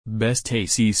Best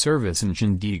AC service in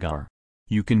Chandigarh.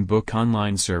 You can book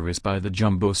online service by the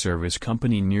Jumbo service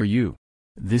company near you.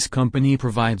 This company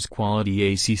provides quality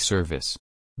AC service.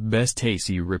 Best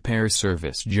AC repair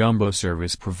service Jumbo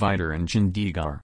service provider in Chandigarh.